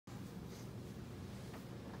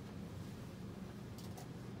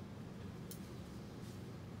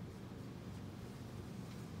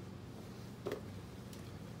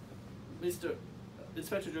Mr.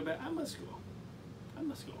 Inspector Joubert, I must go. I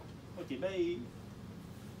must go. Okay, bye.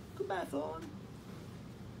 Goodbye, Thorn.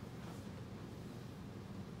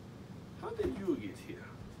 How did you get here?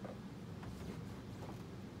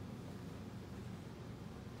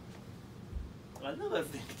 Another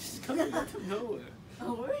thing just coming out of nowhere. A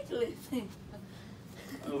wrinkly thing.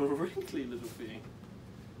 A wrinkly little thing.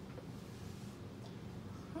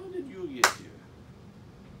 How did you get here?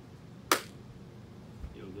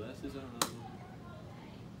 Your glasses are on.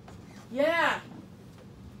 Yeah.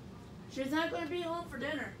 She's not going to be home for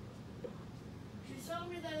dinner. She told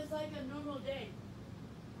me that it's like a normal day.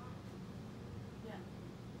 Yeah.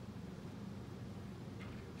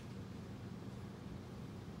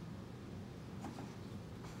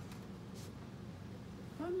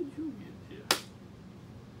 How did you get here?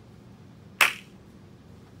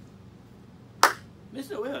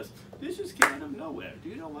 Mr. Wells, this just came out of nowhere. Do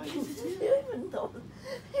you know why this is here? Even though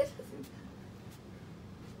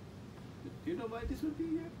Do you know why this would be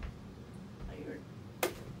here? I heard.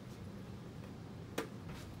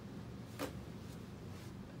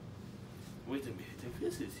 Wait a minute, if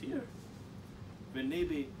this is here, then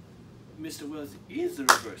maybe Mr. Wells is the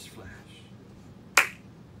Reverse Flash.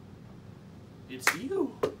 It's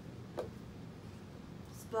you.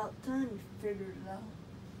 It's about time you figured it out.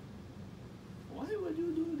 Why would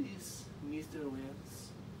you do this, Mr.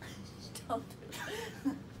 Wells? Don't do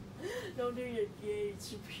Don't do your gay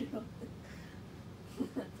superhero.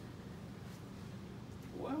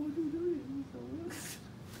 Why would you do this, Mr. Wells?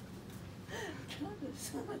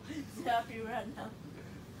 He's happy right now.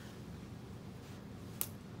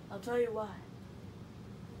 I'll tell you why.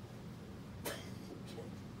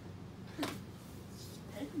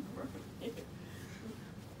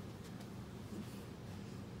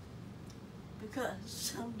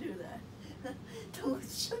 Because don't do that. Don't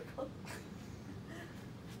circle.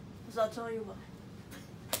 Because I'll tell you why.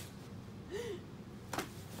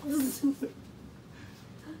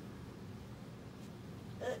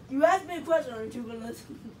 You asked me a question, aren't you gonna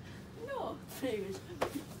listen? No, figures.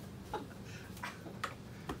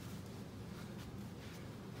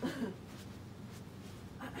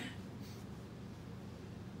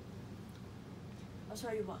 I'll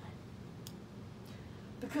tell you why.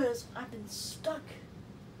 Because I've been stuck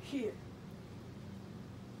here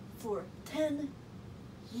for 10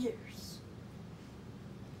 years.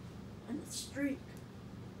 And the street.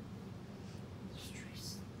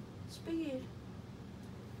 Speed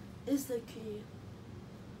is the key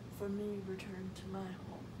for me to return to my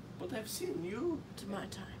home. But I've seen you. To my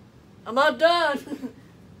time. I'm not done!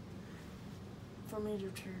 For me to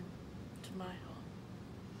return to my home.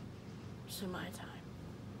 To my time.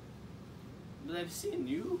 But I've seen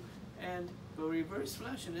you and the Reverse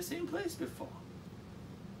Flash in the same place before.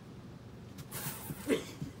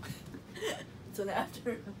 It's an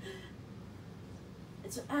after.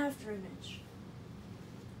 It's an after image,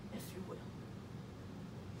 if you will.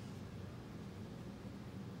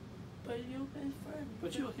 But you're his friend.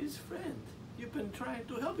 But you're his friend. You've been trying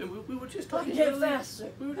to help him. We were just talking. Get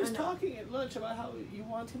faster. We were just talking at lunch about how you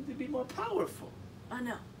want him to be more powerful. I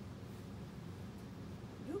know.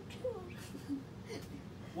 You killed.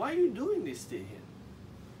 Why are you doing this to him?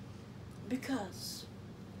 Because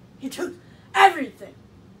he took everything.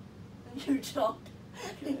 And you talked.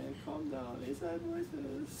 Okay, calm down. It's not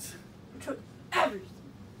voices. You took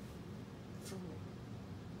everything from me.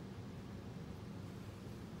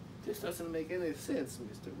 This doesn't make any sense,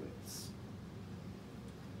 Mr. Wentz.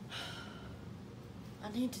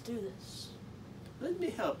 I need to do this. Let me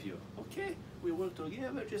help you, okay? We work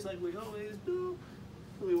together just like we always do.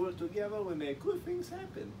 We work together, we make good things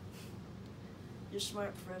happen. You're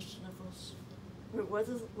smart, Fresh Sniffles. What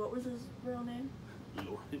was his real name?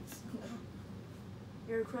 Lawrence.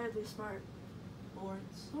 You're incredibly smart,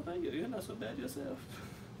 Lawrence. Oh, thank you. You're not so bad yourself.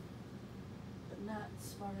 But not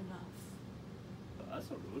smart enough. Oh, that's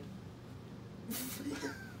so rude.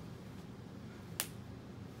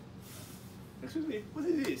 Excuse me, what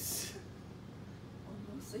is this? Oh,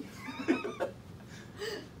 we'll see.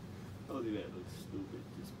 Oh, that looks stupid.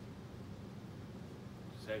 Just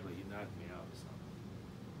exactly, he knocked me out or something.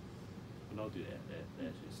 But don't do that.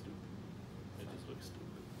 That's just stupid. That just looks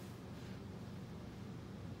stupid.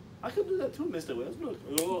 I could do that too, Mr. Wells. Look.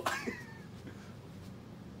 Oh.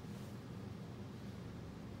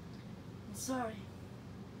 I'm sorry,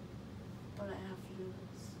 but I have to do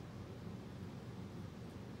this.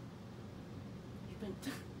 You've been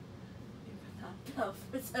knocked out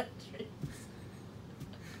for centuries.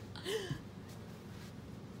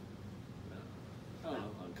 I don't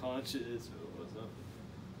know, unconscious or something.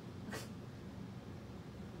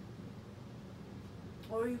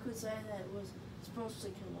 Or Or you could say that it was supposed to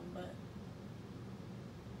kill him,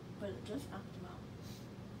 but it just knocked him out.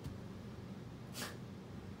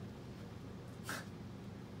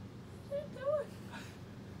 What are you doing?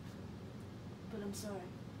 But I'm sorry.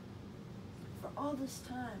 For all this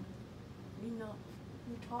time, you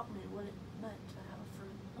taught me what it meant to have a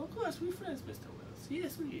friend. Of course, we're friends, Mr. Wells.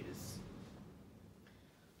 Yes, we is.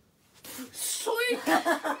 Sweet!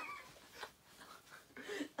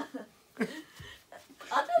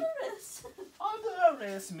 Under arrest. Under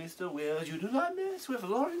arrest, Mr. Wells. You do not mess with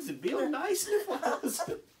Lawrence and Bill Nicely Wells.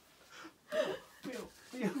 Bill.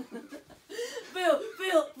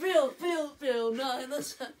 Bill, no,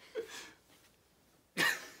 listen.